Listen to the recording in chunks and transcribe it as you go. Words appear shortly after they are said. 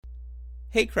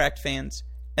Hey Cracked fans,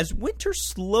 as winter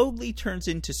slowly turns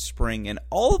into spring and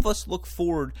all of us look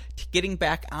forward to getting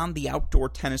back on the outdoor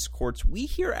tennis courts, we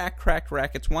here at Cracked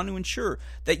Racquets want to ensure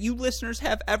that you listeners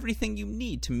have everything you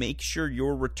need to make sure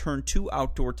your return to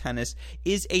outdoor tennis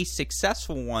is a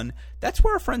successful one. That's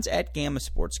where our friends at Gamma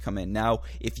Sports come in. Now,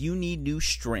 if you need new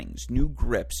strings, new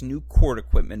grips, new court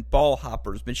equipment, ball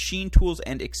hoppers, machine tools,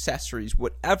 and accessories,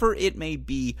 whatever it may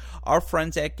be, our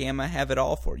friends at Gamma have it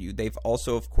all for you. They've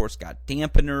also, of course, got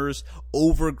dampeners,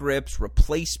 over grips,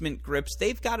 replacement grips.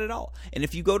 They've got it all. And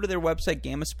if you go to their website,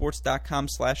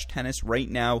 gammasports.com/tennis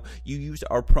right now, you use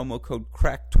our promo code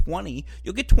CRACK20,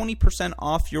 you'll get 20%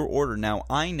 off your order. Now,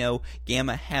 I know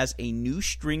Gamma has a new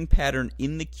string pattern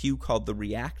in the queue called the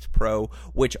React Pro,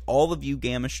 which all of you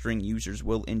Gamma string users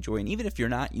will enjoy. And even if you're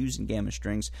not using Gamma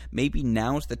strings, maybe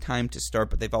now's the time to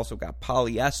start. But they've also got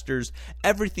polyesters,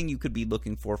 everything you could be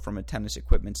looking for from a tennis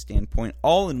equipment standpoint,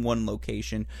 all in one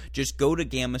location. Just go to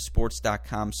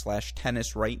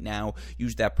gammasports.com/tennis right now.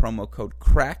 Use that promo code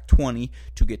CRACK20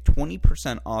 to get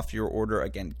 20% off your order.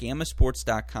 Again,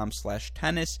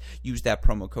 gammasports.com/tennis. Use that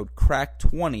promo code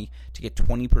CRACK20 to get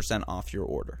 20% off your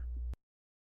order.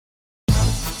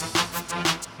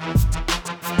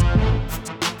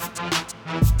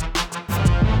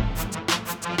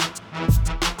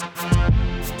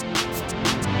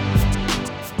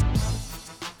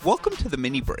 Welcome to the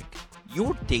Mini Break,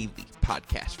 your daily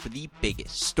podcast for the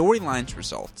biggest storylines,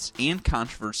 results, and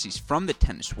controversies from the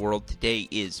tennis world. Today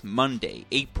is Monday,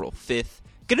 April 5th.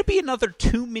 Going to be another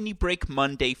 2 Mini Break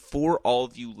Monday for all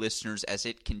of you listeners as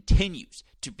it continues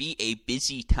to be a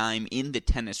busy time in the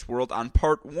tennis world. On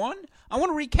part 1, I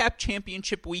want to recap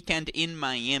championship weekend in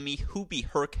Miami.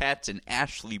 Hurkacz and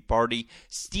Ashley Barty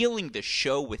stealing the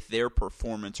show with their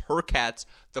performance. Hurkacz,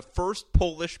 the first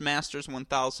Polish Masters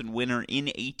 1000 winner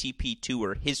in ATP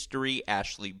Tour history.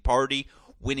 Ashley Barty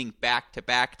winning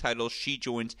back-to-back titles. She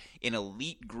joins an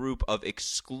elite group of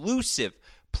exclusive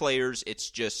players.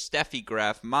 It's just Steffi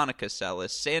Graf, Monica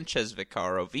Seles, Sanchez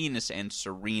Vicario, Venus and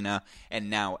Serena, and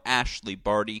now Ashley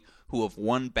Barty, who have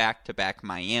won back-to-back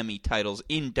Miami titles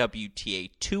in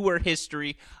WTA Tour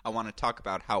history. I want to talk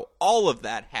about how all of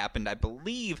that happened. I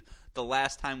believe the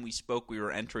last time we spoke, we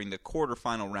were entering the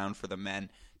quarterfinal round for the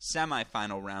men,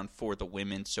 semifinal round for the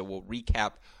women, so we'll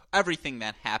recap everything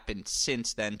that happened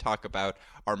since then, talk about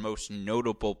our most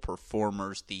notable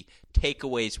performers, the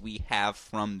takeaways we have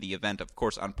from the event. Of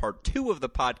course, on part 2 of the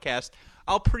podcast,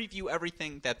 I'll preview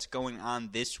everything that's going on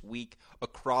this week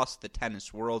across the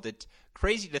tennis world. It's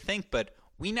crazy to think, but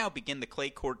we now begin the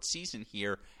clay court season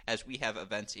here as we have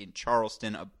events in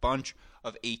Charleston, a bunch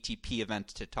of ATP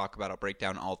events to talk about. I'll break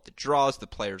down all of the draws, the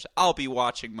players I'll be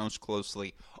watching most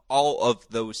closely, all of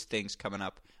those things coming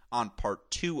up on part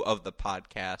 2 of the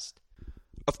podcast.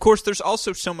 Of course, there's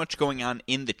also so much going on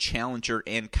in the challenger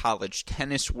and college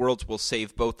tennis worlds. We'll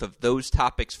save both of those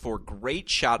topics for Great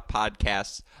Shot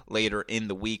podcasts later in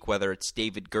the week, whether it's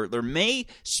David Gertler. May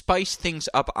spice things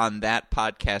up on that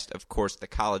podcast. Of course, the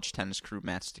college tennis crew,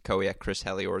 Matt Stakowiak, Chris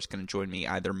Helior, is going to join me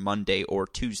either Monday or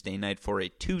Tuesday night for a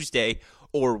Tuesday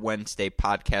or Wednesday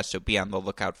podcast, so be on the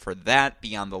lookout for that.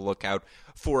 Be on the lookout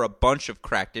for a bunch of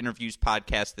Cracked Interviews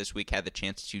podcasts this week. Had the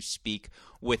chance to speak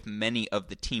with many of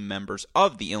the team members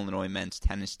of the Illinois men's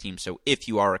tennis team, so if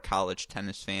you are a college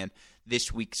tennis fan,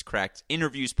 this week's Cracked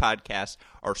Interviews podcasts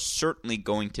are certainly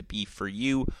going to be for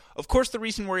you. Of course, the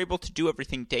reason we're able to do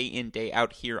everything day in, day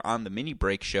out here on the Mini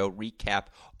Break Show, recap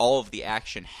all of the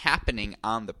action happening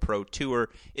on the Pro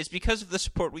Tour, is because of the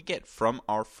support we get from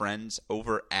our friends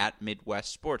over at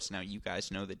Midwest Sports. Now, you guys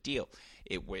know the deal.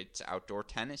 It's outdoor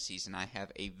tennis season. I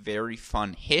have a very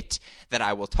fun hit that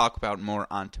I will talk about more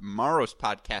on tomorrow's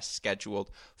podcast scheduled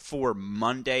for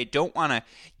Monday. Don't want to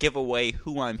give away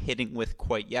who I'm hitting with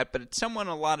quite yet, but it's someone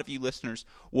a lot of you listeners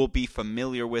will be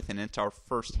familiar with, and it's our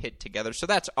first hit together, so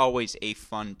that's always a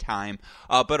fun time.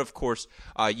 But of course,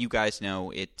 you guys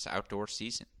know it's outdoor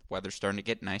season. Weather's starting to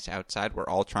get nice outside. We're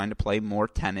all trying to play more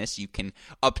tennis. You can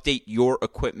update your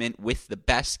equipment with the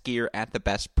best gear at the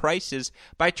best prices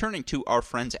by turning to our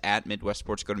friends at Midwest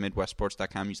Sports. Go to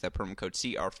MidwestSports.com. Use that promo code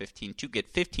CR15 to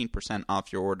get 15%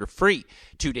 off your order. Free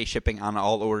 2-day shipping on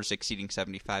all orders exceeding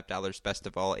 $75. Best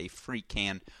of all, a free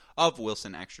can of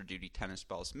Wilson Extra Duty tennis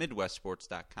balls.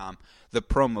 MidwestSports.com. The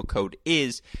promo code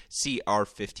is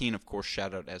CR15. Of course,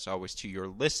 shout out as always to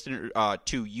your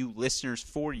to you listeners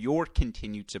for your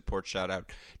continued support. Shout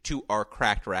out to our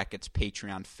Cracked Racquets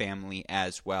Patreon family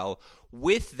as well.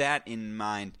 With that in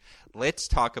mind, let's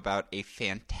talk about a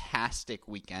fantastic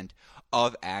weekend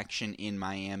of action in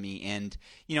Miami. And,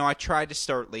 you know, I tried to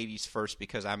start ladies first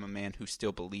because I'm a man who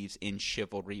still believes in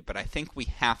chivalry, but I think we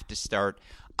have to start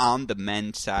on the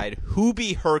men's side.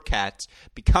 Hurkacz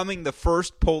becoming the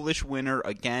first Polish winner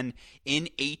again in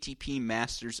ATP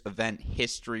Masters event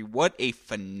history. What a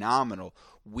phenomenal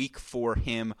week for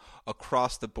him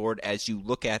across the board as you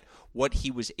look at what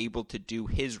he was able to do,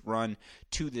 his run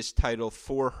to this title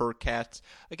for Hurkacz.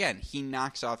 Again, he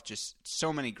knocks off just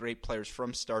so many great players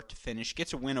from start to finish,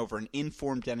 gets a win over an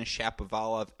informed Denis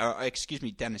Kudla,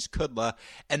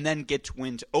 and then gets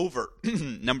wins over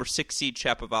number 6 seed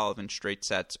Shapovalov in straight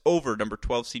sets, over number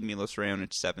 12 seed Milos Raonic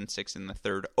 7-6 in the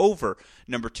third, over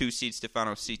number 2 seed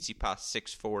Stefanos Tsitsipas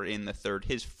 6-4 in the third,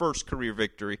 his first career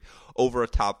victory over a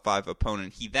top 5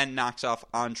 opponent. He then knocks off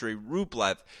Andrei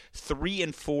Rublev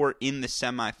 3-4 in the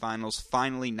semifinals,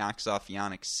 finally knocks off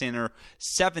Jannik Sinner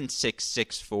 7-6,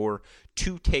 6-4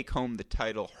 to take home the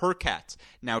title. Hurkacz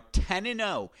now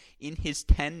 10-0 in his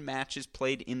 10 matches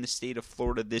played in the state of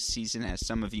Florida this season. As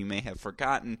some of you may have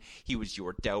forgotten, he was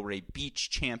your Delray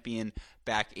Beach champion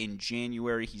back in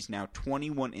January. He's now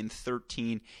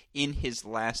 21-13 in his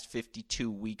last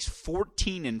 52 weeks,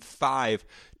 14-5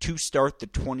 to start the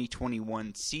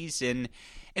 2021 season.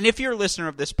 And if you're a listener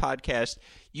of this podcast,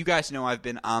 you guys know I've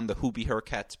been on the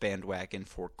Hurkacz bandwagon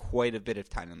for quite a bit of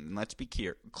time. And let's be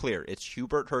clear, it's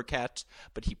Hubert Hurkacz,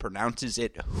 but he pronounces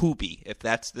it Hubi. If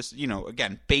that's this,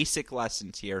 again, basic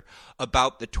lessons here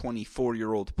about the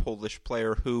 24-year-old Polish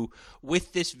player who,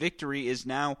 with this victory, is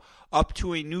now up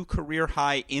to a new career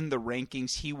high in the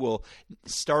rankings. He will,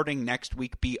 starting next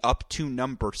week, be up to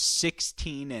number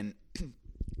 16 and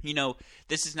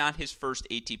this is not his first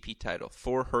ATP title.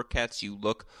 For Hurkacz, you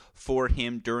look for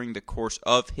him during the course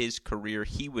of his career.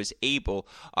 He was able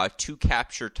to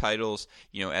capture titles.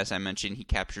 As I mentioned, he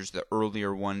captures the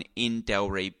earlier one in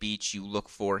Delray Beach. You look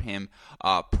for him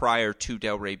prior to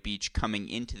Delray Beach coming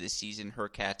into the season.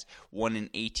 Hurkacz won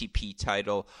an ATP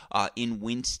title in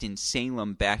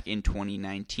Winston-Salem back in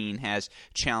 2019, has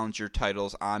challenger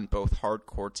titles on both hard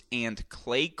courts and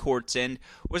clay courts, and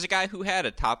was a guy who had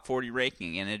a top 40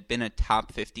 ranking and had been a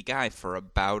top 50 guy for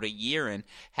about a year and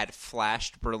had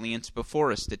flashed brilliance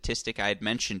before, a statistic I had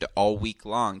mentioned all week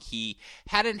long. He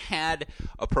hadn't had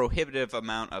a prohibitive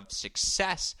amount of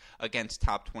success against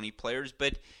top 20 players,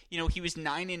 but he was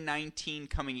 9-19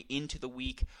 coming into the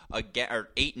week, or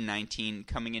 8-19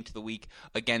 coming into the week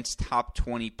against top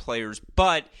 20 players,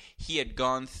 but he had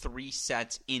gone 3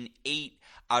 sets in 8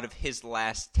 out of his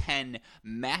last 10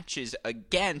 matches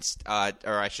against, or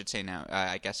I should say now,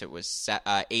 I guess it was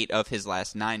 8 of his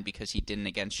last 9 because he didn't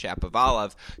against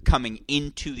Shapovalov coming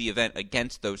into the event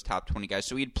against those top 20 guys.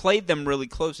 So he had played them really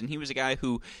close, and he was a guy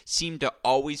who seemed to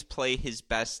always play his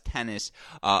best tennis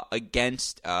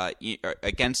against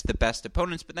the best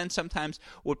opponents, but then sometimes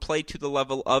would play to the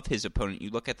level of his opponent. You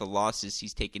look at the losses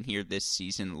he's taken here this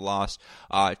season: loss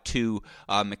to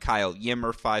Mikhail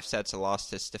Ymer 5 sets, a loss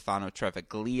to Stefano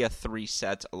Travaglia 3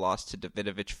 sets, a loss to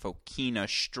Davidovich Fokina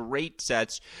straight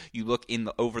sets. You look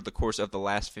over the course of the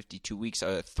last 52 weeks,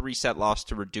 a 3-set loss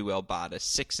to Radu Elbada,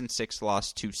 6-6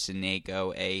 loss to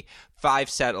Sonego, a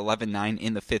 5-set 11-9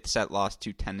 in the 5th set loss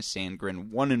to Tennis Sandgren,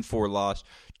 1-4 loss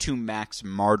to Max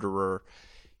Marderer.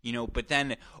 But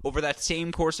then over that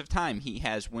same course of time, he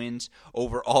has wins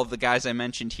over all of the guys I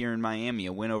mentioned here in Miami.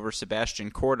 A win over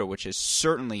Sebastian Korda, which is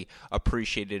certainly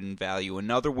appreciated in value.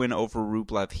 Another win over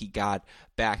Rublev he got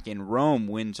back in Rome.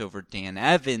 Wins over Dan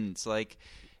Evans.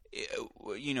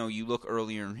 You look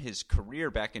earlier in his career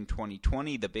back in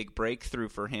 2020, the big breakthrough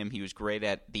for him, he was great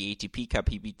at the ATP Cup.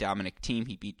 He beat Dominic Thiem,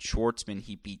 he beat Schwartzman,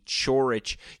 he beat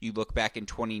Coric. You look back in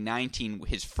 2019,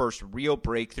 his first real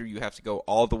breakthrough, you have to go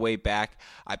all the way back.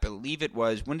 I believe it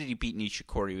was, when did he beat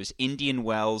Nishikori? It was Indian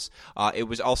Wells. It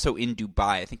was also in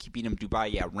Dubai. I think he beat him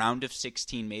Dubai, round of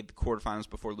 16, made the quarterfinals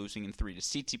before losing in 3 to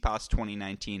Tsitsipas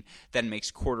 2019, then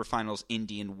makes quarterfinals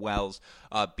Indian Wells,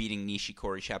 beating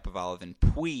Nishikori, Shapovalov, and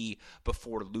Puig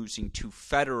before losing to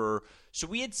Federer. So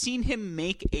we had seen him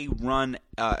make a run,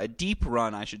 a deep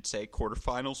run, I should say,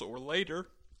 quarterfinals or later,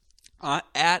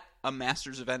 at a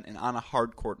Masters event and on a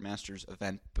hardcourt Masters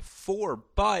event before.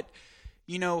 But,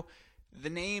 the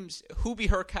names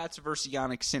Hurkacz versus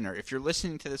Jannik Sinner. If you're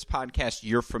listening to this podcast,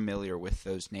 you're familiar with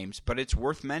those names, but it's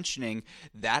worth mentioning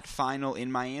that final in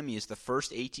Miami is the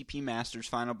first ATP Masters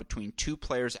final between two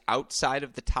players outside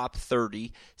of the top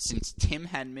 30 since Tim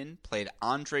Henman played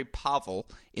Andrei Pavel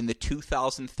in the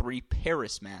 2003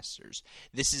 Paris Masters.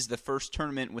 This is the first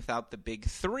tournament without the big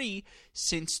three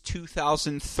since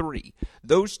 2003.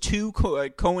 Those two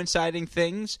coinciding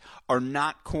things are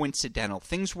not coincidental.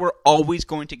 Things were always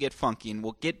going to get funky. funky. And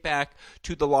we'll get back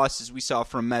to the losses we saw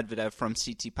from Medvedev, from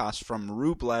Tsitsipas, from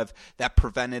Rublev that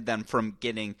prevented them from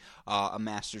getting a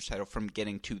Masters title, from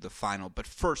getting to the final. But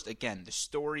first, again, the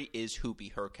story is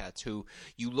Hurkacz, who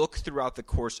you look throughout the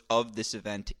course of this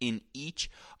event in each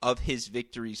of his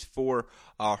victories for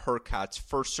Hurkacz,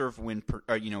 first serve win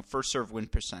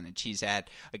percentage. He's at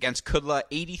against Kudla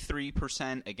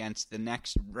 83%, against the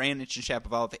next Raonic and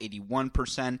Shapovalov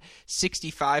 81%,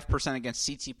 65% against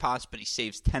Tsitsipas, but he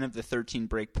saves 10 of the 13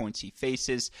 break points he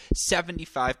faces,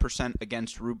 75%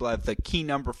 against Rublev. The key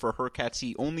number for Hurkacz,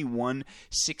 he only won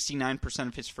 69%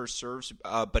 of his first serves,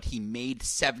 but he made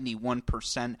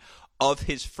 71% of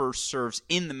his first serves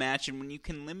in the match. And when you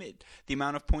can limit the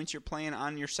amount of points you're playing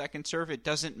on your second serve, it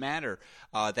doesn't matter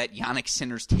that Jannik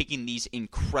Sinner's taking these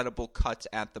incredible cuts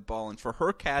at the ball. And for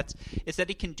Hurkacz, it's that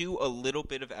he can do a little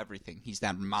bit of everything. He's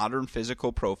that modern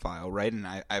physical profile, right? And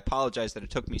I apologize that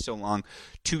it took me so long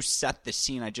to set the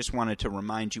scene. I just wanted to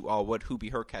remind you all what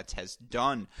Hurkacz has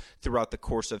done throughout the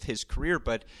course of his career.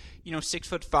 But,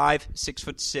 6'5",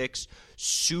 6'6",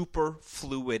 super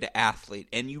fluid athlete.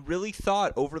 And you really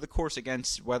thought over the course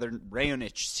against whether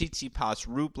Raonic, Tsitsipas,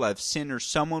 Rublev, Sinner,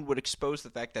 someone would expose the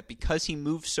fact that because he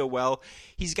moves so well,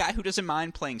 he's a guy who doesn't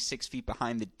mind playing 6 feet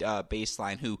behind the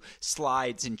baseline, who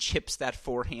slides and chips that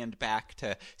forehand back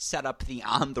to set up the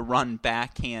on-the-run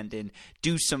backhand and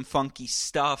do some funky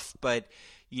stuff. But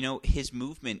his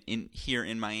movement here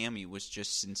in Miami was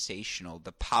just sensational.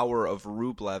 The power of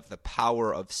Rublev, the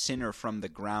power of Sinner from the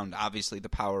ground, obviously the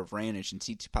power of Raonic and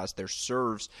Tsitsipas, their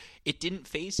serves, it didn't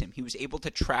faze him. He was able to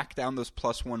track down those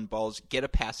 +1 balls, get a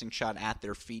passing shot at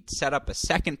their feet, set up a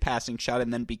second passing shot,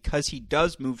 and then because he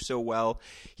does move so well,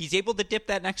 he's able to dip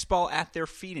that next ball at their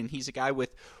feet, and he's a guy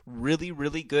with really,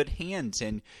 really good hands.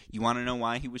 And you want to know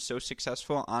why he was so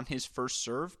successful on his first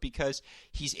serve? Because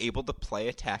he's able to play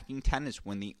attacking tennis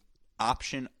when the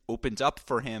option opens up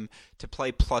for him to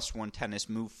play +1 tennis,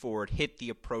 move forward, hit the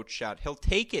approach shot. He'll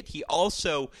take it. He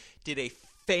also did a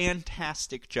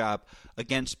fantastic job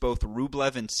against both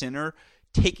Rublev and Sinner,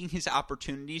 taking his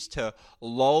opportunities to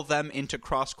lull them into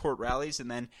cross-court rallies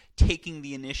and then taking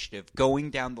the initiative, going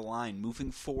down the line,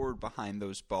 moving forward behind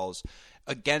those balls.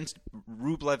 Against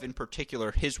Rublev in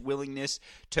particular, his willingness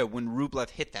to, when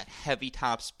Rublev hit that heavy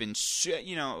topspin,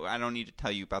 I don't need to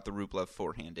tell you about the Rublev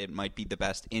forehand. It might be the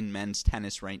best in men's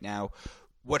tennis right now.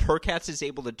 What Hurkacz is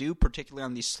able to do, particularly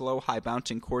on these slow,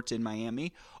 high-bouncing courts in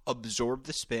Miami, absorb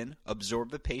the spin,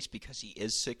 absorb the pace because he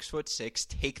is 6'6",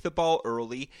 take the ball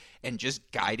early, and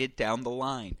just guide it down the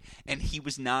line. And he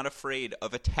was not afraid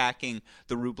of attacking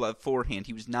the Rublev forehand.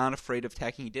 He was not afraid of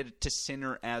attacking. He did it to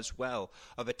Sinner as well,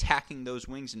 of attacking those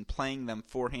wings and playing them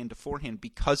forehand to forehand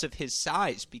because of his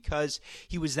size, because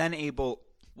he was then able...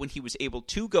 When he was able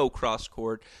to go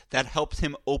cross-court, that helped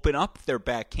him open up their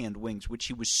backhand wings, which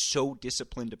he was so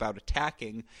disciplined about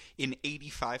attacking in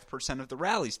 85% of the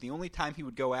rallies. The only time he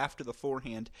would go after the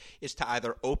forehand is to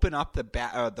either open up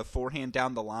the forehand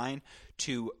down the line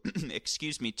to,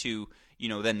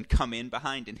 then come in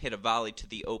behind and hit a volley to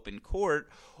the open court,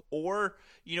 or,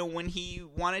 when he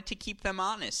wanted to keep them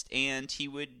honest, and he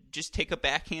would just take a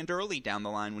backhand early down the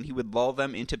line when he would lull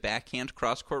them into backhand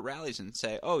cross-court rallies and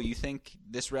say, oh, you think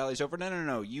this rally's over?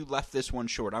 No, you left this one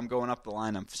short. I'm going up the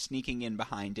line, I'm sneaking in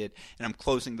behind it, and I'm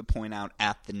closing the point out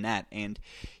at the net. And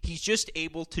he's just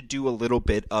able to do a little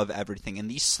bit of everything.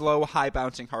 And these slow,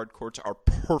 high-bouncing hard courts are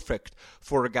perfect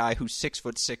for a guy who's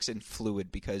 6'6" and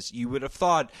fluid, because you would have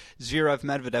thought Zverev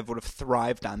Medvedev would have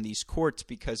thrived on these courts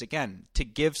because, again, to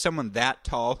give someone that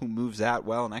tall who moves that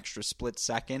well an extra split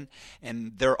second,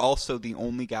 and they're also the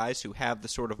only guys who have the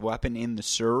sort of weapon in the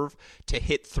serve to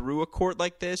hit through a court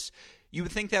like this, you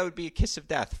would think that would be a kiss of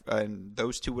death, and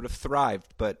those two would have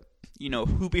thrived. But,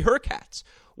 Hurkacz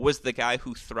was the guy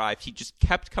who thrived. He just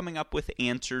kept coming up with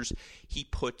answers. He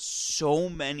put so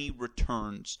many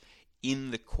returns in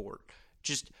the court.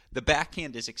 Just the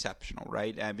backhand is exceptional,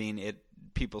 right? I mean,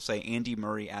 people say Andy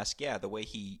Murray-esque. Yeah, the way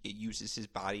he uses his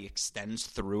body, extends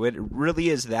through it. It really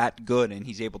is that good, and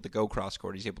he's able to go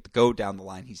cross-court. He's able to go down the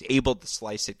line. He's able to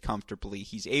slice it comfortably.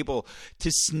 He's able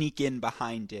to sneak in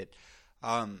behind it.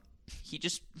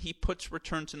 He puts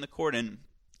returns in the court, and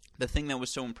the thing that was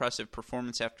so impressive,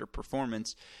 performance after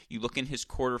performance, you look in his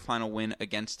quarterfinal win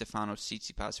against Stefanos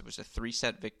Tsitsipas. It was a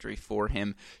 3-set victory for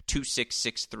him, 2-6,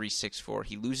 6-3, 6-4.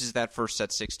 He loses that first set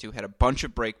 6-2, had a bunch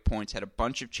of break points, had a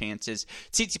bunch of chances.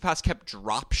 Tsitsipas kept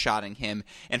drop-shotting him,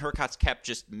 and Hurkacz kept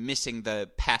just missing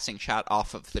the passing shot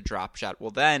off of the drop shot.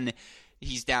 Well, then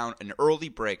he's down an early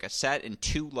break, a set and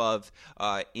 2-love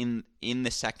in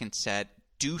the second set.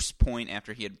 Deuce point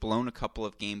after he had blown a couple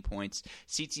of game points.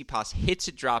 Tsitsipas hits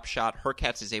a drop shot.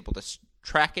 Hurkacz is able to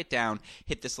track it down,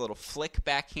 hit this little flick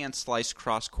backhand slice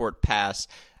cross-court pass.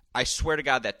 I swear to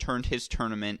God that turned his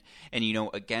tournament. And,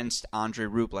 against Andrei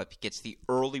Rublev, he gets the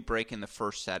early break in the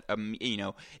first set,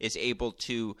 is able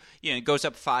to, goes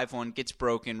up 5-1, gets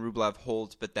broken, Rublev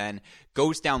holds, but then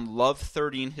goes down love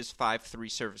 30 in his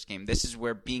 5-3 service game. This is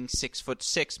where being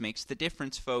 6'6" makes the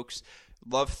difference, folks.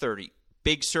 Love 30.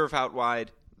 Big serve out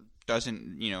wide.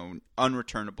 Doesn't,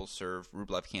 unreturnable serve.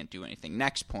 Rublev can't do anything.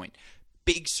 Next point.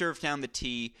 Big serve down the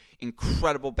tee.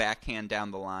 Incredible backhand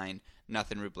down the line.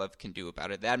 Nothing Rublev can do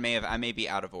about it. I may be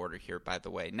out of order here, by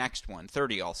the way. Next one,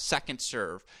 30-all, second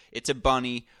serve. It's a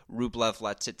bunny. Rublev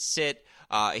lets it sit.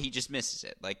 He just misses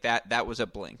it. Like that was a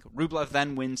blink. Rublev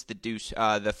then wins the deuce,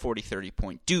 the 40-30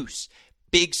 point deuce.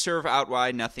 Big serve out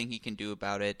wide, nothing he can do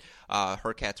about it.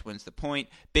 Hurkacz wins the point.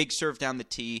 Big serve down the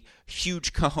tee,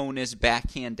 huge cojones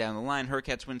backhand down the line.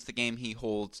 Hurkacz wins the game. He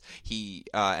holds. He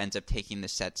ends up taking the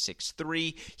set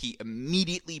 6-3. He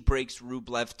immediately breaks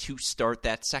Rublev to start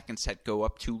that second set, go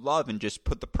up to love, and just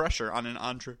put the pressure on an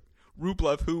Andrei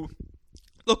Rublev who,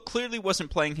 look, clearly wasn't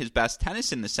playing his best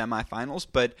tennis in the semifinals,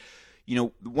 but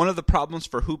one of the problems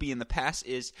for Hubie in the past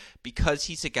is because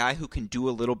he's a guy who can do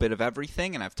a little bit of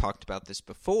everything, and I've talked about this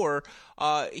before,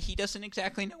 he doesn't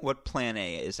exactly know what plan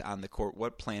A is on the court,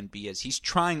 what plan B is. He's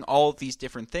trying all of these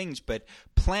different things, but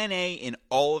plan A in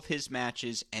all of his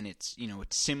matches, and it's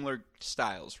similar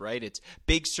styles, right? It's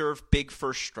big serve, big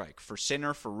first strike for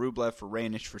Sinner, for Rublev, for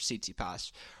Raonic, for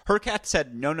Tsitsipas. Hurkacz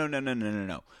said,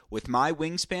 no. With my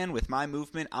wingspan, with my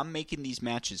movement, I'm making these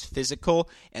matches physical,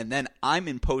 and then I'm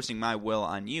imposing my will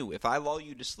on you. If I lull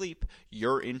you to sleep,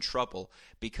 you're in trouble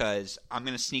because I'm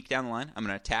going to sneak down the line, I'm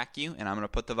going to attack you, and I'm going to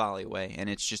put the volley away. And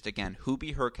it's just, again,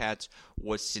 Hubie Hurkacz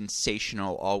was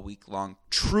sensational all week long.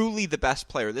 Truly the best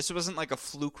player. This wasn't like a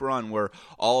fluke run where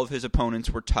all of his opponents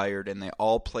were tired and they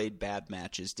all played bad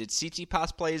matches. Did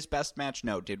Tsitsipas play his best match?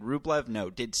 No. Did Rublev? No.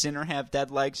 Did Sinner have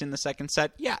dead legs in the second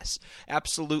set? Yes,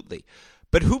 absolutely.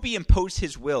 But Hubie imposed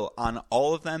his will on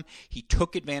all of them. He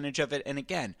took advantage of it. And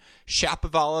again,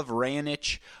 Shapovalov,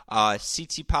 Raonic,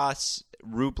 Tsitsipas,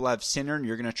 Rublev, Sinner, and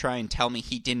you're going to try and tell me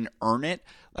he didn't earn it?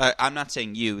 I'm not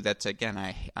saying you. That's, again,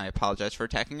 I apologize for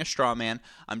attacking a straw man.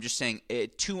 I'm just saying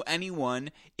to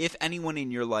anyone, if anyone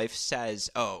in your life says,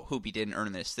 oh, Hubie didn't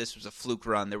earn this, this was a fluke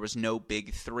run, there was no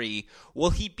big three.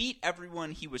 Well, he beat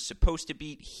everyone he was supposed to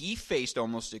beat. He faced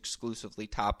almost exclusively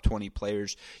top 20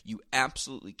 players. You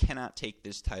absolutely cannot take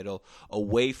this title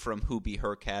away from Hubie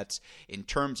Hurkacz. In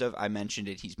terms of, I mentioned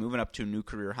it, he's moving up to a new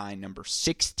career high, number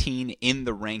 16 in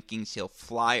the rankings. He'll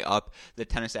fly up the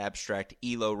Tennis Abstract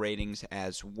ELO ratings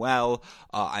as well.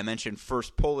 I mentioned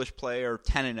first Polish player,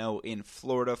 10-0 in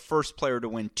Florida, first player to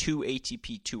win 2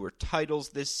 ATP Tour titles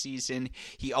this season.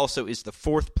 He also is the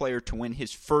fourth player to win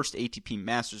his first ATP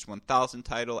Masters 1000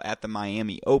 title at the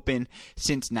Miami Open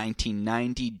since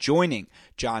 1990, joining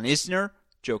John Isner,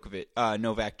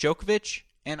 Novak Djokovic,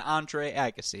 and Andre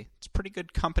Agassi. It's pretty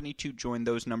good company to join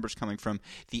those numbers coming from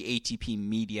the ATP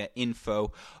media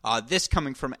info. This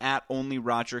coming from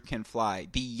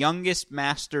 @OnlyRogerCanFly. The youngest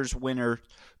Masters winner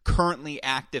currently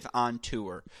active on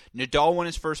tour. Nadal won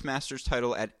his first Masters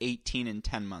title at 18 and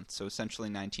 10 months, so essentially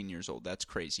 19 years old. That's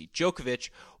crazy. Djokovic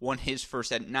won his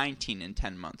first at 19 and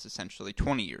 10 months, essentially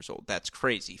 20 years old. That's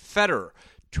crazy. Zverev,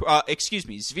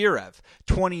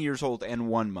 20 years old and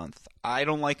 1 month. I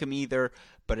don't like him either,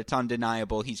 but it's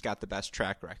undeniable he's got the best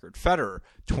track record. Federer,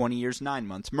 20 years, 9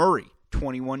 months. Murray,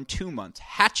 21, 2 months.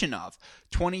 Khachanov,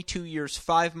 22 years,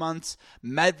 5 months.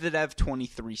 Medvedev,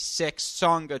 23-6.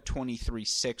 Tsonga,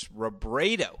 23-6.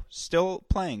 Robredo, still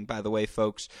playing, by the way,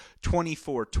 folks,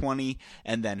 24-20.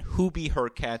 And then Hubie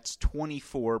Hurkacz,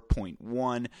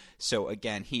 24.1. So,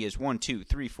 again, he is 1, 2,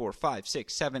 3, 4, 5,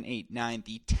 6, 7, 8, 9,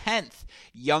 the 10th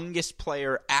youngest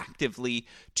player actively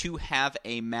to have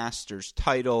a Masters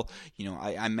title.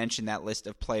 I mentioned that list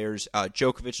of players.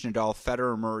 Djokovic, Nadal,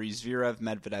 Federer, Murray, Zverev,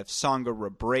 Medvedev, Tsonga,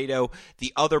 Robredo.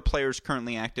 The other players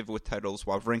currently active with titles: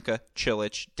 Wawrinka,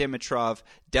 Cilic, Dimitrov,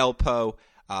 Delpo,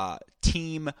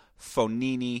 Thiem,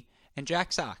 Fognini, and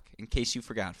Jack Sock. In case you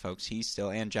forgot, folks,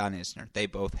 and John Isner. They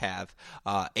both have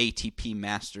ATP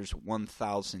Masters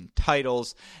 1000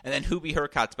 titles. And then Hubie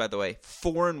Hurkacz, by the way,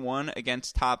 4-1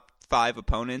 against top 5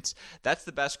 opponents. That's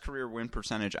the best career win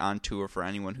percentage on tour for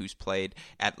anyone who's played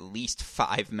at least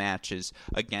 5 matches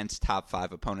against top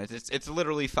 5 opponents. It's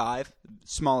literally 5,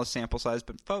 smallest sample size,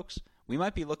 but folks, we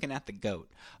might be looking at the GOAT.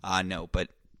 No, but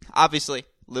obviously,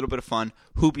 a little bit of fun.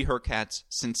 Hubie Hurkacz,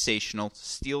 sensational,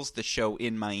 steals the show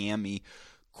in Miami.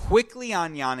 Quickly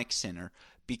on Jannik Sinner,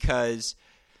 because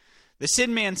The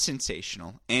Sin Man's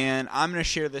sensational, and I'm going to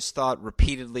share this thought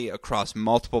repeatedly across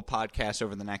multiple podcasts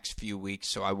over the next few weeks,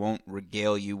 so I won't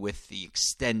regale you with the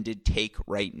extended take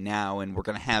right now, and we're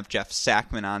going to have Jeff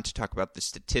Sackman on to talk about the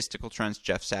statistical trends.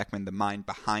 Jeff Sackman, the mind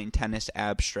behind Tennis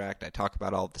Abstract. I talk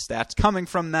about all of the stats coming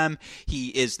from them. He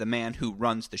is the man who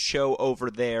runs the show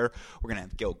over there. We're going to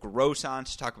have Gil Gross on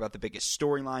to talk about the biggest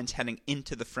storylines heading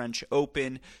into the French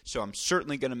Open, so I'm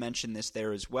certainly going to mention this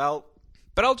there as well,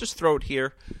 but I'll just throw it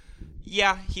here.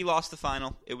 Yeah, he lost the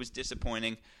final. It was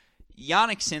disappointing.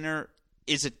 Jannik Sinner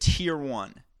is a Tier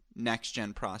 1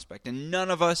 next-gen prospect, and none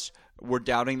of us were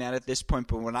doubting that at this point.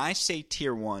 But when I say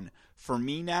Tier 1, for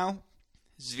me now,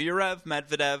 Zverev,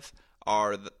 Medvedev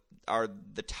are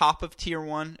the top of Tier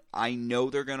 1. I know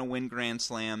they're going to win Grand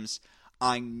Slams.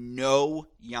 I know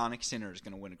Jannik Sinner is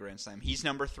going to win a Grand Slam. He's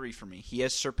number 3 for me. He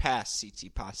has surpassed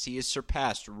Tsitsipas. He has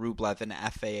surpassed Rublev and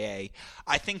FAA.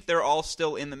 I think they're all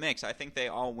still in the mix. I think they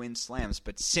all win slams.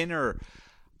 But Sinner,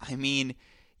 I mean,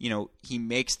 he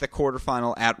makes the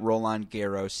quarterfinal at Roland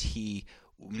Garros. He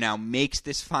now makes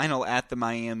this final at the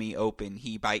Miami Open.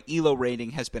 He, by ELO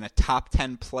rating, has been a top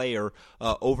 10 player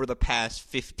over the past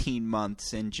 15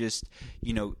 months. And just,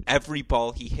 every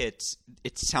ball he hits,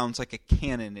 it sounds like a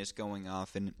cannon is going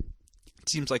off. And it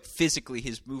seems like physically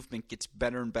his movement gets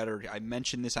better and better. I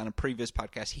mentioned this on a previous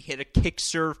podcast. He hit a kick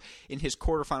serve in his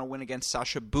quarterfinal win against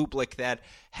Sasha Bublik that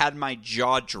had my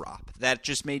jaw drop. That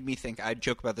just made me think. I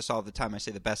joke about this all the time. I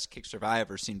say the best kick serve I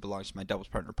ever seen belongs to my doubles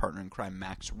partner in crime,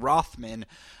 Max Rothman.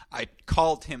 I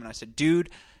called him and I said, dude,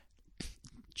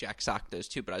 Jack Sock does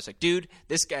too, but I was like, dude,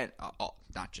 this guy,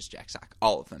 not just Jack Sock,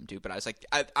 all of them do, but I was like,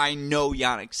 I know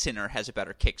Jannik Sinner has a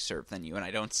better kick serve than you, and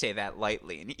I don't say that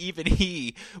lightly. And even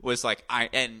he was like,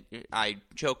 I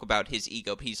joke about his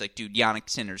ego, but he's like, dude, Jannik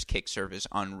Sinner's kick serve is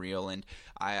unreal. And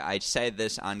I said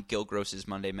this on Gil Gross's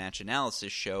Monday Match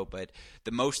Analysis show, but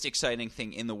the most exciting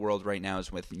thing in the world right now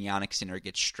is when Jannik Sinner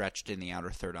gets stretched in the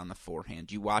outer third on the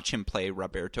forehand. You watch him play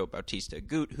Roberto Bautista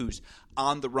Agut, who's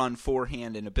on the run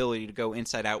forehand and ability to go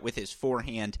inside out with his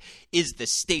forehand is the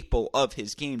staple of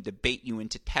his game to bait you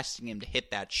into testing him to hit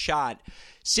that shot.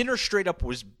 Sinner straight up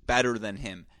was better than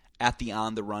him at the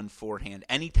on-the-run forehand.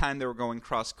 Anytime they were going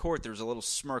cross-court, there was a little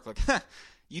smirk like,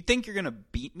 you think you're going to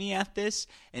beat me at this?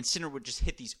 And Sinner would just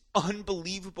hit these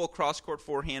unbelievable cross-court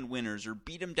forehand winners or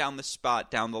beat him down the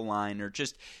spot, down the line, or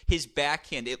just his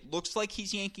backhand. It looks like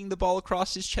he's yanking the ball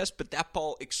across his chest, but that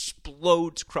ball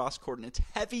explodes cross-court, and it's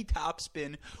heavy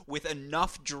topspin with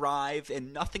enough drive,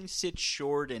 and nothing sits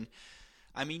short. And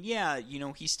I mean, yeah,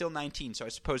 he's still 19, so I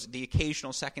suppose the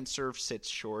occasional second serve sits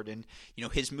short, and,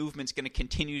 his movement's going to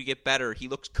continue to get better. He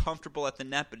looks comfortable at the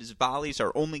net, but his volleys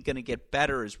are only going to get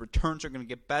better. His returns are going to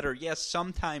get better. Yes,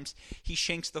 sometimes he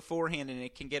shanks the forehand, and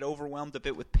it can get overwhelmed a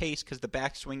bit with pace because the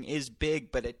backswing is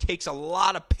big, but it takes a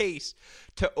lot of pace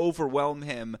to overwhelm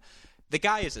him. The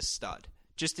guy is a stud,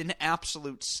 just an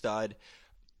absolute stud.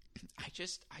 I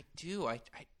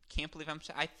can't believe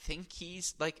I think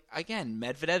he's, again,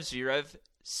 Medvedev, Zverev,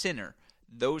 Sinner.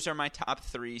 Those are my top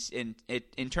 3s.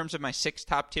 In terms of my 6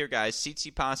 top-tier guys,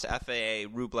 Tsitsipas, FAA,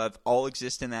 Rublev, all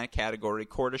exist in that category.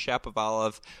 Korda,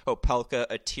 Shapovalov, Opelka,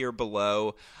 a tier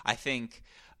below. I think,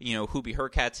 Hubie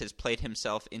Hurkacz has played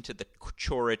himself into the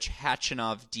Coric,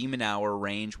 Khachanov, Demon Hour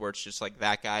range where it's just like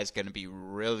that guy's going to be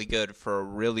really good for a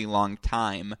really long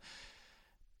time.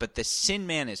 But the Sin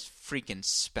Man is freaking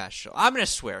special. I'm going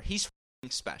to swear, he's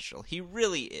special. He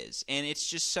really is, and it's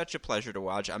just such a pleasure to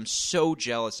watch. I'm so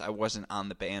jealous I wasn't on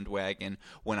the bandwagon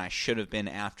when I should have been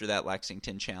after that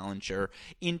Lexington Challenger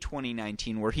in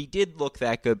 2019 where he did look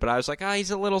that good, but I was like, he's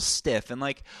a little stiff, and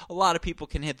a lot of people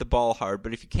can hit the ball hard,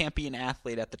 but if you can't be an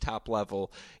athlete at the top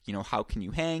level, how can you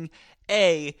hang?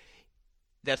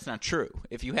 That's not true.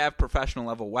 If you have professional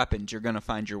level weapons, you're going to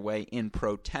find your way in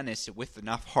pro tennis with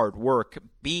enough hard work.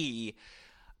 B,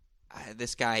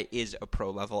 this guy is a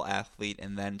pro-level athlete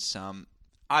and then some.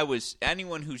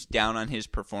 Anyone who's down on his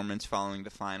performance following the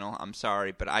final, I'm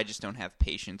sorry, but I just don't have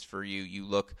patience for you. You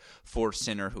look for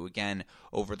Sinner, who, again,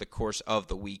 over the course of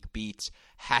the week beats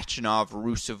Khachanov,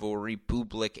 Rusevori,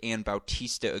 Bublik, and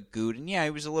Bautista Agut. And, yeah, he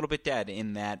was a little bit dead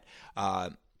in that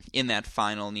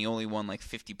final, and he only won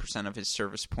 50% of his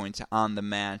service points on the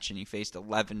match, and he faced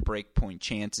 11 breakpoint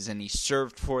chances, and he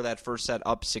served for that first set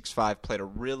up 6-5, played a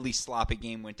really sloppy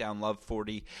game, went down love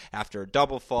 40 after a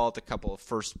double fault, a couple of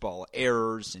first ball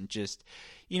errors, and just,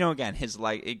 again,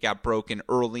 it got broken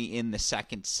early in the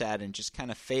second set and just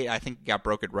kind of fade. I think it got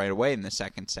broken right away in the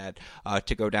second set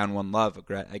to go down 1-love.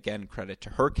 Again, credit to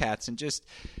Hurkacz, and just,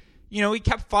 he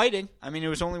kept fighting. I mean, it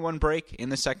was only one break in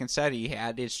the second set. He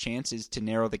had his chances to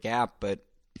narrow the gap, but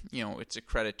it's a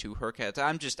credit to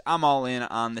Hurkacz. I'm all in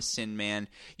on the Sin Man.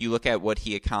 You look at what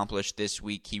he accomplished this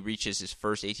week. He reaches his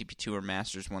first ATP Tour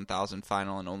Masters 1000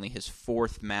 final and only his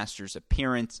fourth Masters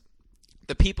appearance.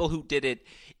 The people who did it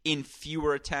in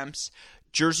fewer attempts: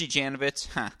 Jerzy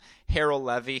Janowicz, Harold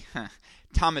Levy,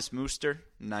 Thomas Muster,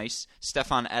 nice.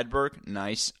 Stefan Edberg,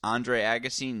 nice. Andre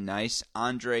Agassi, nice.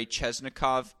 Andrei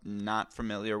Chesnikov, not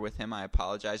familiar with him, I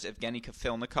apologize. Evgeny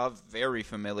Kafilnikov, very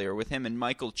familiar with him. And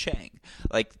Michael Chang.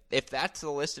 Like, if that's the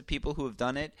list of people who have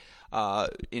done it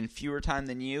in fewer time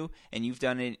than you, and you've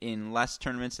done it in less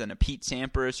tournaments than a Pete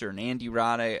Sampras or an Andy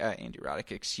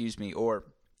Roddick, or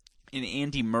in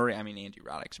Andy Murray. I mean, Andy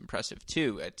Roddick's impressive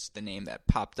too. It's the name that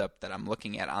popped up that I'm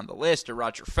looking at on the list. Or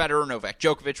Roger Federer, Novak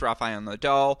Djokovic, Rafael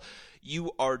Nadal.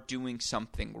 You are doing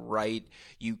something right.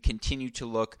 You continue to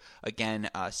look,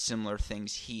 again, similar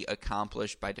things he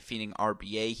accomplished by defeating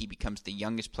RBA. He becomes the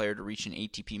youngest player to reach an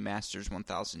ATP Masters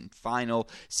 1000 final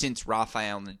since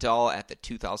Rafael Nadal at the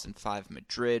 2005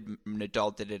 Madrid.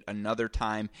 Nadal did it another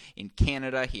time in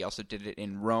Canada. He also did it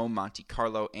in Rome, Monte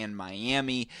Carlo, and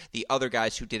Miami. The other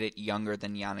guys who did it younger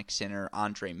than Jannik Sinner: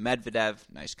 Andre Medvedev,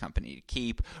 nice company to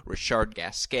keep. Richard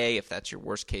Gasquet, if that's your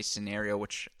worst case scenario,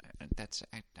 which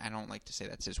I don't like to say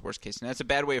that's his worst case, and that's a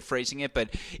bad way of phrasing it.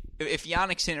 But if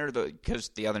Jannik Sinner, because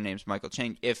the other name's Michael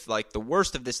Chang, if like the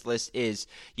worst of this list is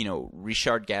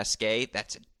Richard Gasquet,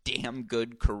 that's a damn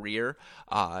good career.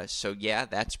 So yeah,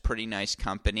 that's pretty nice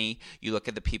company. You look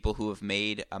at the people who have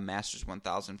made a Masters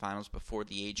 1000 finals before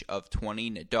the age of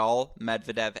 20: Nadal,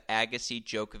 Medvedev, Agassi,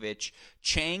 Djokovic,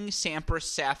 Chang, Sampras,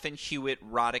 Safin, Hewitt,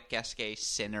 Roddick, Gasquet,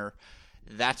 Sinner.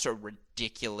 That's a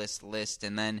ridiculous list.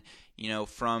 And then,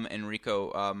 from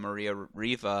Enrico Maria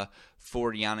Riva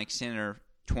for Jannik Sinner,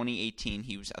 2018,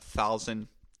 he was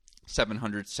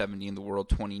 1,770 in the world.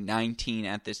 2019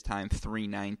 at this time,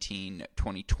 319.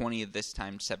 2020 at this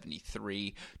time,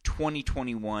 73.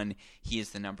 2021, he is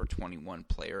the number 21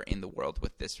 player in the world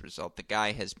with this result. The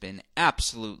guy has been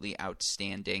absolutely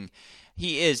outstanding.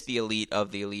 He is the elite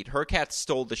of the elite. Hurkacz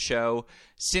stole the show.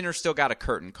 Sinner still got a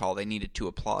curtain call. They needed to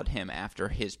applaud him after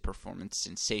his performance.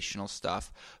 Sensational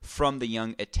stuff from the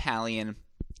young Italian.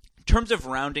 In terms of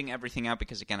rounding everything out,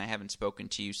 because again, I haven't spoken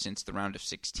to you since the round of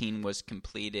 16 was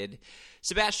completed.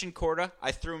 Sebastian Korda,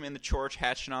 I threw him in the George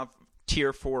Hachinov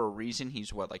tier for a reason.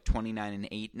 He's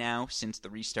 29-8 now since the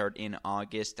restart in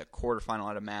August. A quarterfinal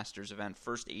at a Masters event,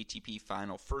 first ATP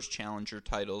final, first Challenger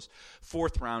titles,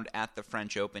 fourth round at the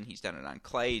French Open. He's done it on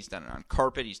clay, he's done it on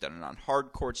carpet, he's done it on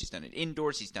hard courts, he's done it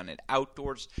indoors, he's done it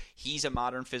outdoors. He's a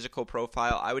modern physical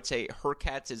profile. I would say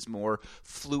Hurkacz is more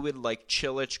fluid like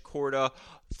Cilic. Korda,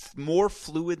 more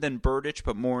fluid than Berdych,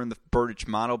 but more in the Berdych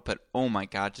model. But oh my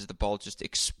God, does the ball just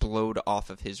explode off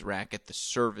of his racket. The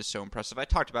serve is so impressive. I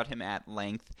talked about him at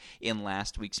length in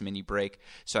last week's mini break,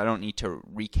 so I don't need to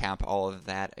recap all of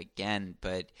that again,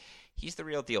 but he's the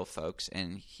real deal, folks.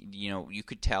 And you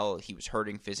could tell he was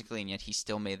hurting physically, and yet he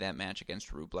still made that match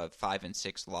against Rublev.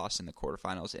 5-6 loss in the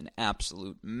quarterfinals, an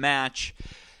absolute match.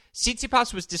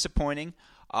 Tsitsipas was disappointing.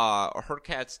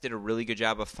 Hurkacz did a really good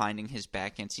job of finding his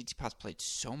backhand. Tsitsipas played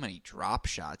so many drop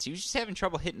shots. He was just having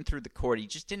trouble hitting through the court. He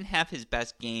just didn't have his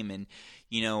best game, and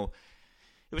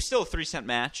it was still a 3-set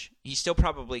match. He still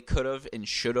probably could have and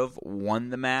should have won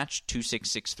the match. 2-6,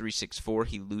 6-3, 6-4.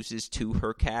 He loses to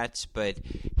Hurkacz, but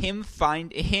him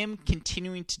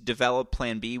continuing to develop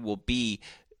Plan B will be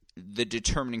the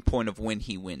determining point of when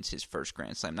he wins his first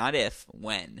Grand Slam. Not if,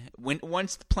 when.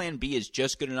 Once the Plan B is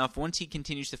just good enough, once he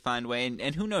continues to find way,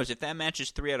 and who knows if that match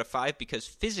is 3 out of 5, because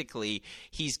physically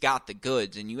he's got the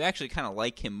goods, and you actually kind of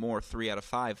like him more 3 out of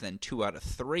 5 than 2 out of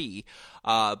 3.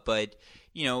 But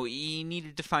he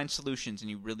needed to find solutions, and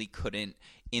he really couldn't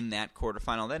in that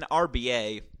quarterfinal. Then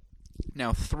RBA,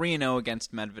 now 3-0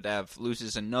 against Medvedev,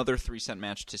 loses another 3-set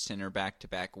match to Sinner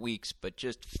back-to-back weeks, but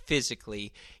just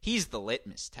physically, he's the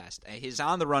litmus test. His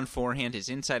on-the-run forehand, his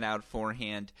inside-out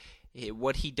forehand,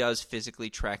 what he does physically,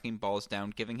 tracking balls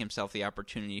down, giving himself the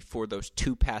opportunity for those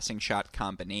 2 passing shot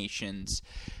combinations.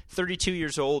 32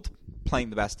 years old, playing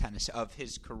the best tennis of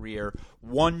his career,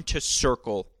 one to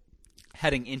circle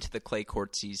heading into the clay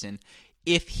court season.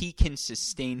 If he can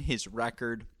sustain his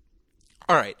record.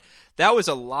 All right, that was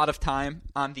a lot of time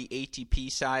on the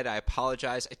ATP side. I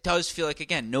apologize. It does feel like,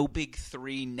 again, no big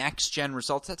three, next-gen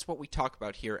results. That's what we talk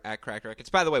about here at Cracked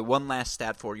Racquets. By the way, one last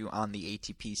stat for you on the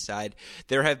ATP side.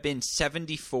 There have been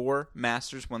 74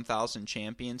 Masters 1000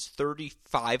 champions.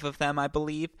 35 of them, I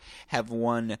believe, have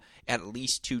won at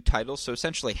least 2 titles, so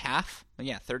essentially half.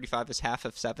 Yeah, 35 is half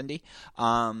of 70.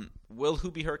 Will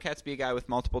Hubie Hurkacz be a guy with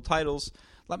multiple titles?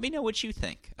 Let me know what you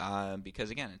think, because,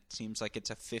 again, it seems like it's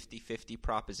a 50-50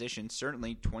 proposition. and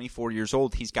certainly 24 years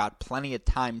old. He's got plenty of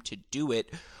time to do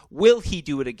it. Will he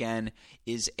do it again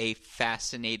is a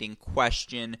fascinating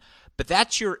question. But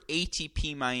that's your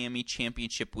ATP Miami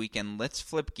Championship weekend. Let's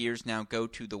flip gears now, go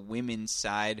to the women's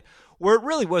side, where it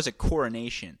really was a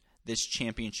coronation this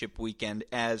championship weekend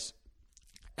as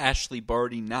Ashley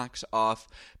Barty knocks off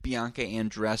Bianca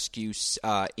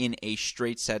Andreescu in a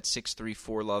straight set 6-3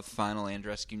 4-love final.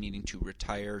 Andreescu needing to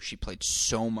retire. She played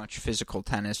so much physical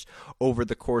tennis over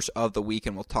the course of the week,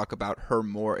 and we'll talk about her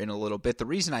more in a little bit. The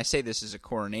reason I say this is a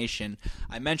coronation,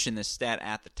 I mentioned this stat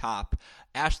at the top.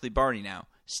 Ashley Barty now,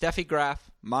 Steffi Graf,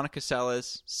 Monica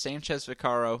Seles, Sanchez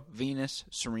Vicario, Venus,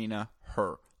 Serena,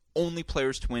 her. Only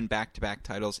players to win back-to-back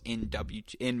titles in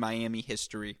Miami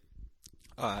history.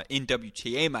 In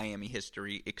WTA Miami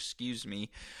history,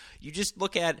 You just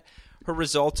look at her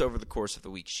results over the course of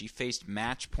the week. She faced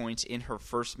match points in her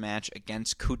first match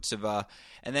against Kutseva,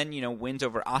 and then, wins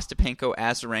over Ostapenko,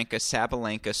 Azarenka,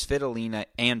 Sabalenka, Svitolina,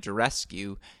 and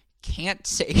Andreescu. Can't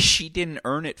say she didn't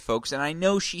earn it, folks, and I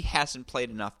know she hasn't played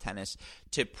enough tennis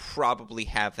to probably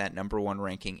have that number one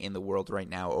ranking in the world right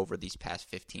now over these past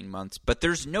 15 months, but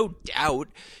there's no doubt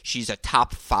she's a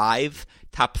top 5,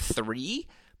 top 3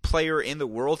 player in the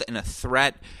world and a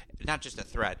threat, not just a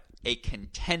threat, a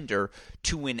contender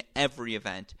to win every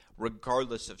event,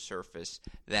 regardless of surface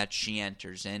that she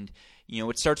enters. And,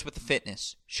 it starts with the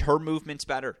fitness. Her movement's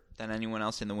better than anyone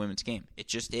else in the women's game. It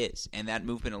just is. And that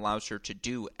movement allows her to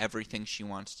do everything she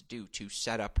wants to do, to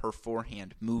set up her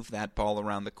forehand, move that ball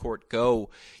around the court, go,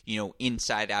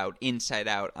 inside out,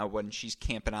 when she's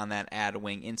camping on that ad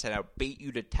wing, inside out, bait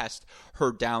you to test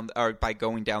her down, or by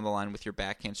going down the line with your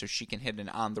backhand so she can hit an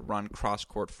on-the-run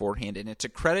cross-court forehand. And it's a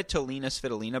credit to Lena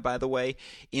Svitolina, by the way,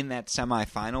 in that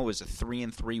semifinal. It was a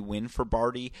 3-3 win for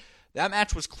Barty. That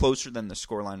match was closer than the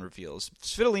scoreline reveals.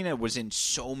 Svitolina was in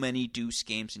so many deuce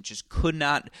games and just could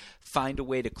not find a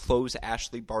way to close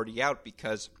Ashley Barty out,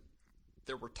 because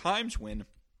there were times when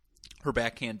her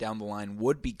backhand down the line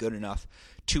would be good enough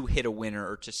to hit a winner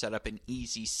or to set up an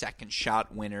easy second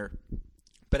shot winner.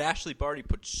 But Ashley Barty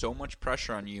put so much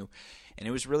pressure on you, and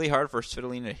it was really hard for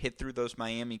Svitolina to hit through those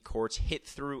Miami courts, hit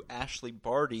through Ashley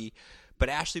Barty. But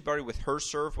Ashley Barty, with her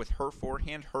serve, with her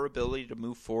forehand, her ability to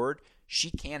move forward, she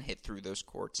can hit through those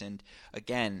courts. And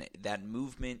again, that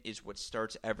movement is what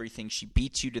starts everything. She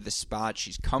beats you to the spot.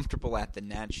 She's comfortable at the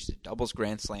net. She's a doubles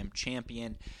Grand Slam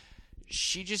champion.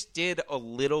 She just did a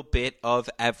little bit of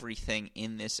everything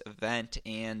in this event.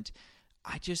 And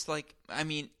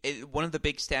one of the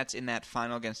big stats in that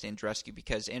final against Andreescu,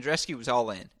 because Andreescu was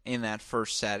all in that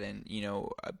first set, and,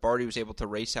 Barty was able to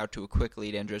race out to a quick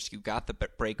lead. Andreescu got the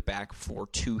break back for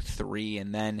 2-3,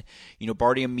 and then,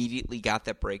 Barty immediately got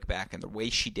that break back, and the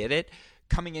way she did it,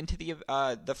 coming into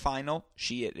the final,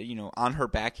 she, on her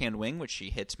backhand wing, which she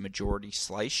hits majority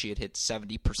slice, she had hit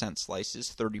 70%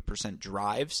 slices, 30%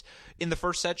 drives. In the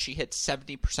first set, she hit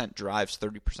 70% drives,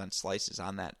 30% slices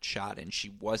on that shot, and she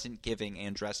wasn't giving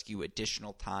Andreescu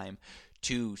additional time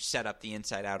to set up the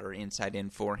inside-out or inside-in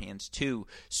forehands to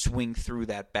swing through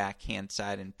that backhand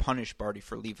side and punish Barty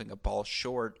for leaving a ball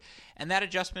short. And that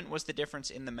adjustment was the difference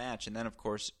in the match. And then, of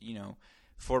course,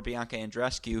 for Bianca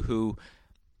Andreescu, who...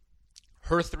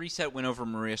 her 3-set win over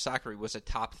Maria Sakkari was a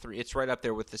top 3. It's right up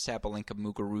there with the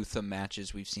Sabalenka-Muguruza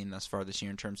matches we've seen thus far this year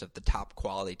in terms of the top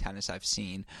quality tennis I've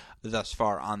seen thus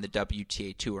far on the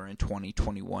WTA Tour in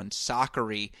 2021.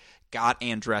 Sakkari got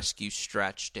Andreescu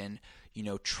stretched and,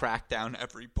 tracked down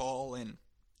every ball and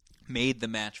made the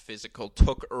match physical,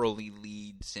 took early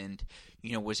leads, and,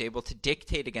 was able to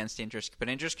dictate against Andreescu. But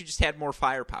Andreescu just had more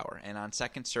firepower. And on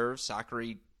second serve,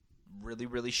 Sakkari really,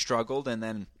 really struggled, and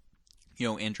then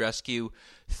Andreescu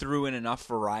threw in enough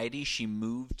variety. She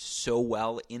moved so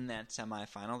well in that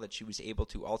semifinal that she was able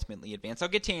to ultimately advance. I'll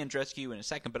get to Andreescu in a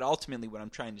second, but ultimately what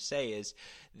I'm trying to say is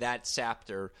that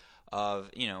Sapter of,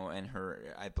 and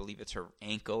her, I believe it's her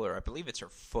ankle or I believe it's her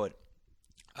foot,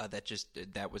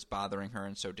 that was bothering her,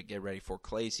 and so to get ready for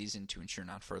clay season, to ensure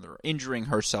not further injuring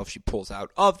herself, she pulls out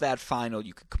of that final.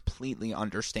 You could completely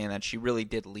understand that. She really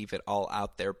did leave it all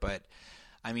out there, but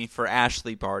for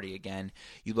Ashley Barty, again,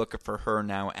 you look for her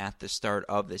now at the start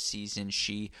of the season.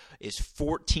 She is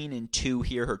 14-2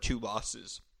 here. Her 2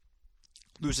 losses.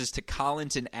 Loses to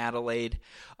Collins in Adelaide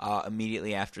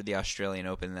immediately after the Australian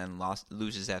Open, and then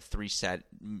loses that 3-set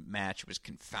match. It was a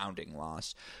confounding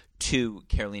loss to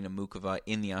Karolina Muchova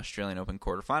in the Australian Open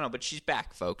quarterfinal. But she's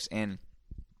back, folks. And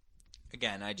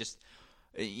again,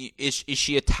 Is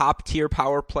she a top-tier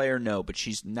power player? No, but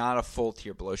she's not a full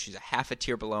tier below. She's a half a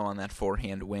tier below on that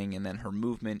forehand wing, and then her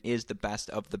movement is the best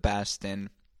of the best, and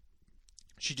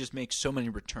She just makes so many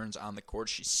returns on the court.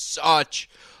 She's such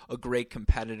a great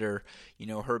competitor.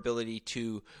 Her ability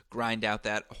to grind out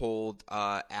that hold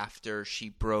after she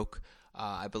broke,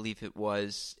 I believe it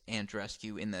was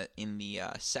Andreescu in the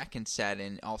second set,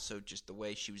 and also just the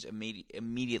way she was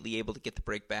immediately able to get the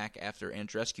break back after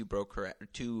Andreescu broke her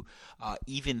to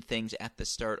even things at the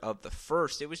start of the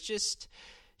first. It was just...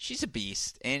 She's a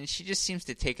beast, and she just seems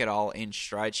to take it all in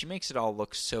stride. She makes it all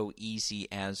look so easy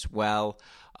as well.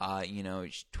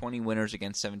 20 winners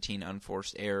against 17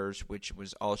 unforced errors, which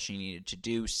was all she needed to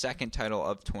do. Second title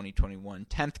of 2021,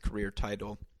 10th career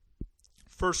title.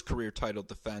 First career title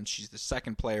defense. She's the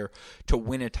second player to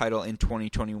win a title in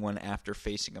 2021 after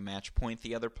facing a match point.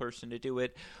 The other person to do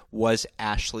it was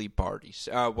Naomi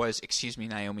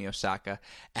Osaka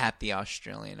at the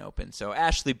Australian Open. So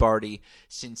Ashley Barty,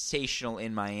 sensational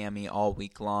in Miami all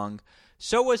week long.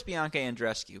 So was Bianca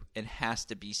Andreescu, it has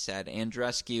to be said.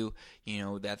 Andreescu,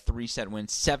 that 3-set win,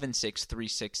 7-6,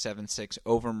 3-6, 7-6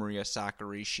 over Maria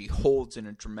Sakkari. She holds in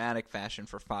a dramatic fashion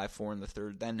for 5-4 in the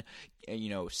third. Then,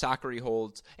 Sakkari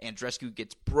holds. Andreescu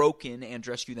gets broken.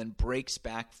 Andreescu then breaks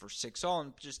back for 6-all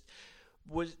and just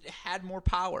had more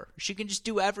power. She can just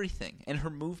do everything, and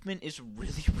her movement is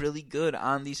really, really good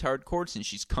on these hard courts, and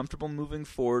she's comfortable moving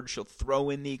forward. She'll throw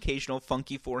in the occasional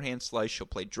funky forehand slice. She'll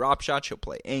play drop shots. She'll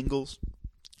play angles.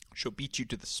 She'll beat you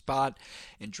to the spot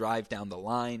and drive down the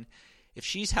line. If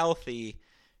she's healthy,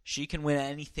 she can win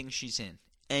anything she's in.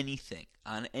 Anything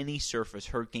on any surface.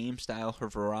 Her game style, her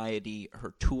variety,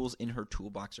 her tools in her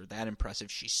toolbox are that impressive.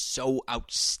 She's so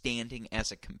outstanding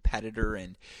as a competitor.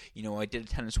 And, I did a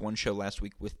Tennis One show last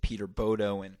week with Peter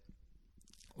Bodo, and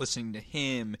listening to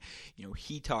him,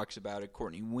 he talks about it.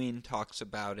 Courtney Wynn talks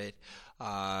about it.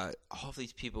 All of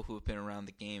these people who have been around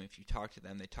the game, if you talk to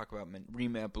them, they talk about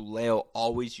Rima Abuleo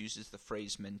always uses the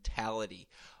phrase mentality.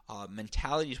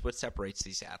 Mentality is what separates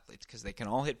these athletes, because they can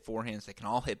all hit forehands, they can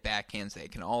all hit backhands, they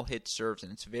can all hit serves,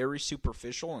 and it's very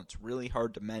superficial, and it's really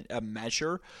hard to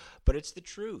measure, but it's the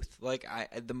truth.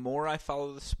 The more I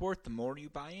follow the sport, the more you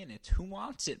buy in. It's who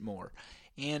wants it more.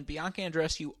 And Bianca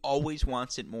Andreescu always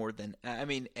wants it more than,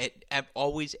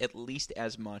 always at least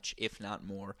as much, if not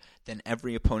more, than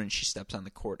every opponent she steps on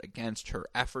the court against. Her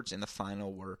efforts in the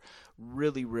final were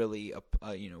really, really,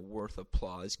 worth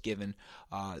applause, given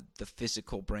the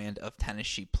physical brand of tennis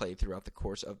she played throughout the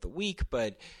course of the week.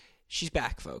 But she's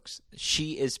back, folks.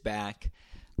 She is back.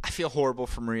 I feel horrible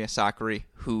for Maria Sakkari,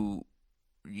 who...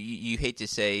 You hate to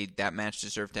say that match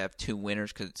deserved to have two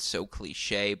winners because it's so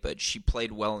cliche, but she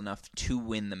played well enough to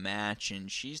win the match,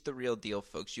 and she's the real deal,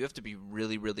 folks. You have to be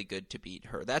really, really good to beat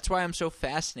her. That's why I'm so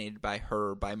fascinated by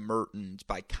her, by Mertens,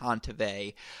 by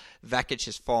Kontaveit. Vekic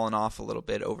has fallen off a little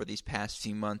bit over these past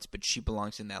few months, but she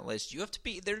belongs in that list. You have to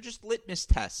be, they're just litmus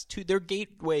tests. They're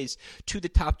gateways to the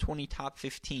top 20, top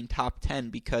 15, top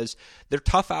 10, because they're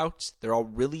tough outs. They're all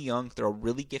really young. They're all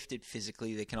really gifted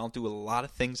physically. They can all do a lot of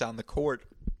things on the court.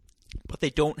 But they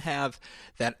don't have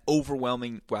that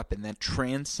overwhelming weapon, that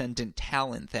transcendent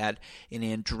talent that an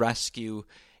Andreescu,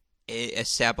 a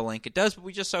Sabalenka does. But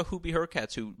we just saw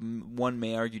Hurkacz, who one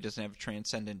may argue doesn't have a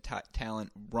transcendent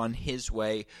talent, run his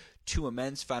way to a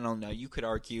men's final. Now, you could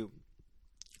argue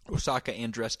Osaka,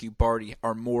 Andreescu, Barty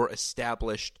are more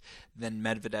established than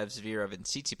Medvedev, Zverev, and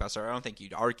Tsitsipas. I don't think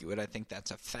you'd argue it. I think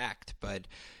that's a fact. But,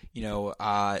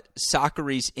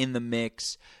 Sakkari's in the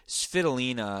mix.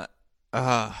 Svitolina...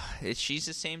 she's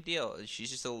the same deal. She's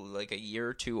just like a year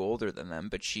or two older than them,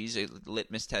 but she's a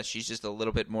litmus test. She's just a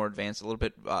little bit more advanced, a little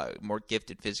bit more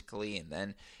gifted physically, and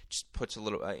then just puts a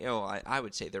little. I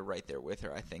would say they're right there with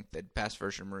her. I think the best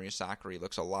version of Maria Sakkari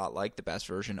looks a lot like the best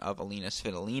version of Alina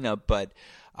Svitolina, but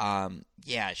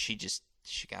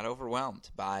she got overwhelmed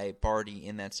by Barty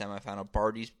in that semifinal.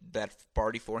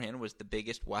 Barty forehand was the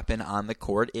biggest weapon on the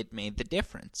court. It made the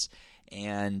difference,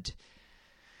 and.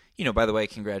 By the way,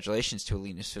 congratulations to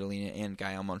Alina Svitolina and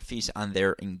Gael Monfils on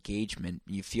their engagement.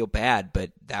 You feel bad,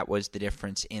 but that was the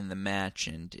difference in the match,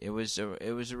 and it was a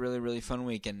really, really fun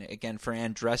week. And again, for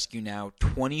Andreescu now,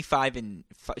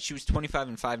 she was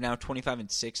 25-5 now,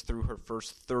 25-6 through her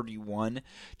first 31.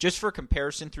 Just for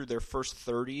comparison, through their first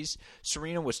 30s,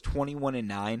 Serena was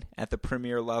 21-9 at the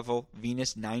premier level,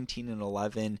 Venus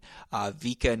 19-11,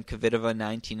 Vika and Kvitova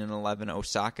 19-11,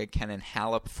 Osaka, Ken and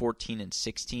Halep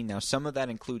 14-16. Now, some of that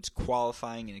includes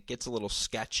qualifying, and it gets a little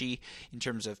sketchy in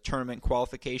terms of tournament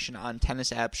qualification on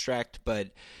Tennis Abstract, but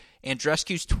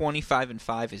Andreescu's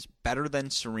 25-5 is better than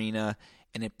Serena,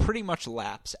 and it pretty much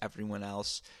laps everyone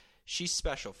else. She's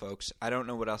special, folks. I don't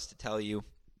know what else to tell you.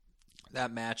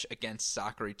 that match against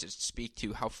Sakkari to speak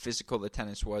to how physical the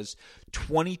tennis was.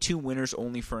 22 winners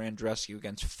only for Andreescu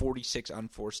against 46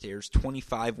 unforced errors.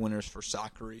 25 winners for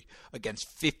Sakkari against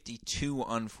 52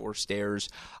 unforced errors.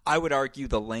 I would argue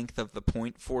the length of the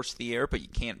point forced the error, but you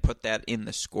can't put that in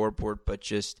the scoreboard. But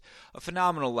just a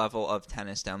phenomenal level of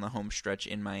tennis down the home stretch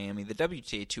in Miami. The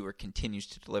WTA Tour continues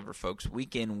to deliver, folks,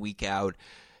 week in, week out.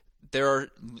 There are,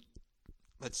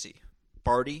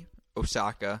 Barty,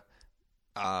 Osaka,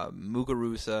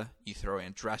 Muguruza, you throw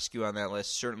Andreescu on that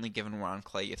list. Certainly, given we're on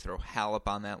clay, you throw Halep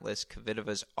on that list.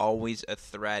 Kvitova's always a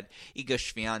threat. Iga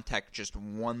Swiatek just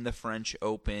won the French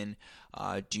Open.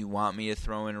 Do you want me to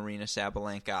throw in Aryna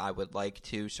Sabalenka? I would like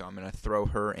to, so I'm going to throw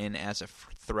her in as a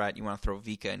threat. You want to throw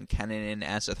Vika and Kenin in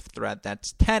as a threat?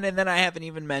 That's 10, and then I haven't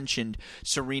even mentioned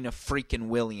Serena freaking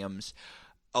Williams.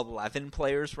 11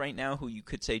 players right now who you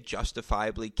could say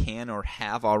justifiably can or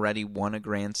have already won a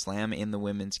Grand Slam in the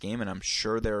women's game, and I'm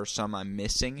sure there are some I'm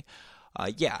missing.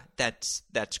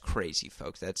 That's crazy,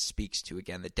 folks. That speaks to,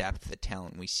 again, the depth, the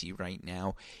talent we see right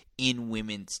now in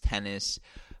women's tennis.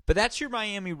 But that's your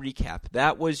Miami recap.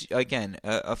 That was, again,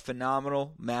 a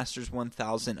phenomenal Masters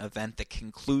 1000 event, the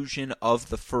conclusion of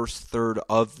the first third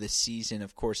of the season.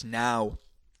 Of course, now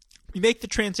we make the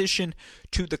transition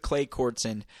to the clay courts,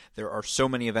 and there are so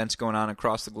many events going on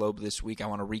across the globe this week. I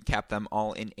want to recap them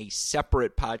all in a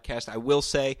separate podcast. I will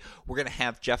say we're going to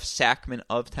have Jeff Sackman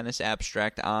of Tennis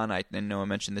Abstract on. I know I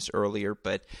mentioned this earlier,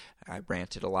 but I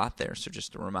ranted a lot there, so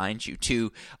just to remind you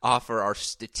to offer our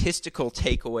statistical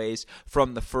takeaways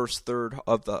from the first third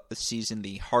of the season,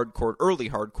 the early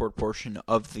hardcourt portion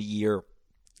of the year.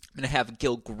 I'm going to have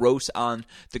Gil Gross on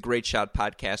the Great Shot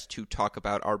podcast to talk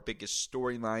about our biggest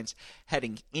storylines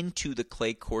heading into the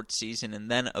clay court season.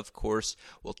 And then, of course,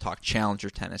 we'll talk challenger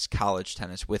tennis, college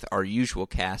tennis with our usual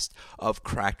cast of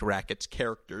Cracked Racquets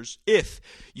characters. If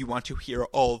you want to hear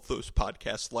all of those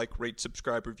podcasts, like, rate,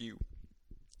 subscribe, review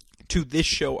to this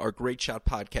show, our Great Shot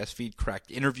podcast feed,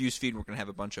 Cracked Interviews feed. We're going to have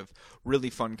a bunch of really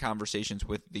fun conversations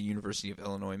with the University of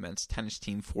Illinois men's tennis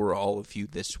team for all of you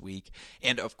this week.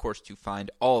 And, of course, to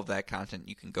find all of that content,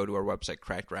 you can go to our website,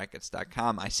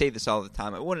 crackedrackets.com. I say this all the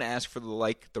time. I wouldn't ask for the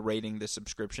like, the rating, the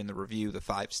subscription, the review, the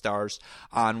 5 stars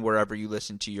on wherever you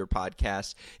listen to your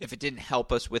podcast. If it didn't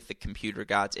help us with the computer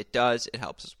gods, it does. It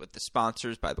helps us with the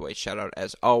sponsors. By the way, shout out,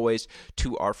 as always,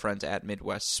 to our friends at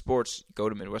Midwest Sports. Go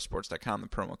to midwestsports.com. The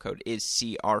promo code is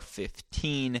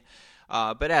CR15.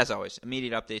 But as always,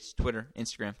 immediate updates, Twitter,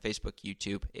 Instagram, Facebook,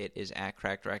 YouTube. It is at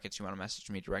Cracked Racquets. You want to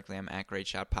message me directly, I'm at Great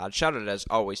Shot Pod. Shout out, as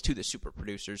always, to the super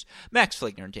producers, Max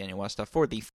Fligner and Daniel Westoff, for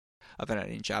the event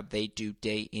editing job they do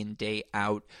day in, day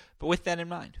out. But with that in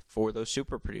mind, for those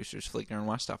super producers, Fligner and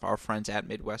Westoff, our friends at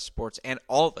Midwest Sports, and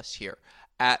all of us here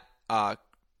at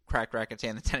Cracked Racquets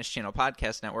and the Tennis Channel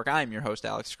Podcast Network, I'm your host,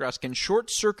 Alex Gruskin.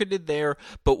 Short-circuited there,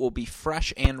 but we'll be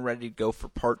fresh and ready to go for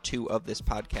part 2 of this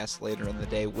podcast later in the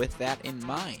day. With that in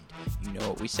mind, you know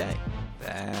what we say.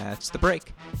 That's the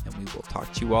break, and we will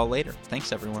talk to you all later.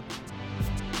 Thanks, everyone.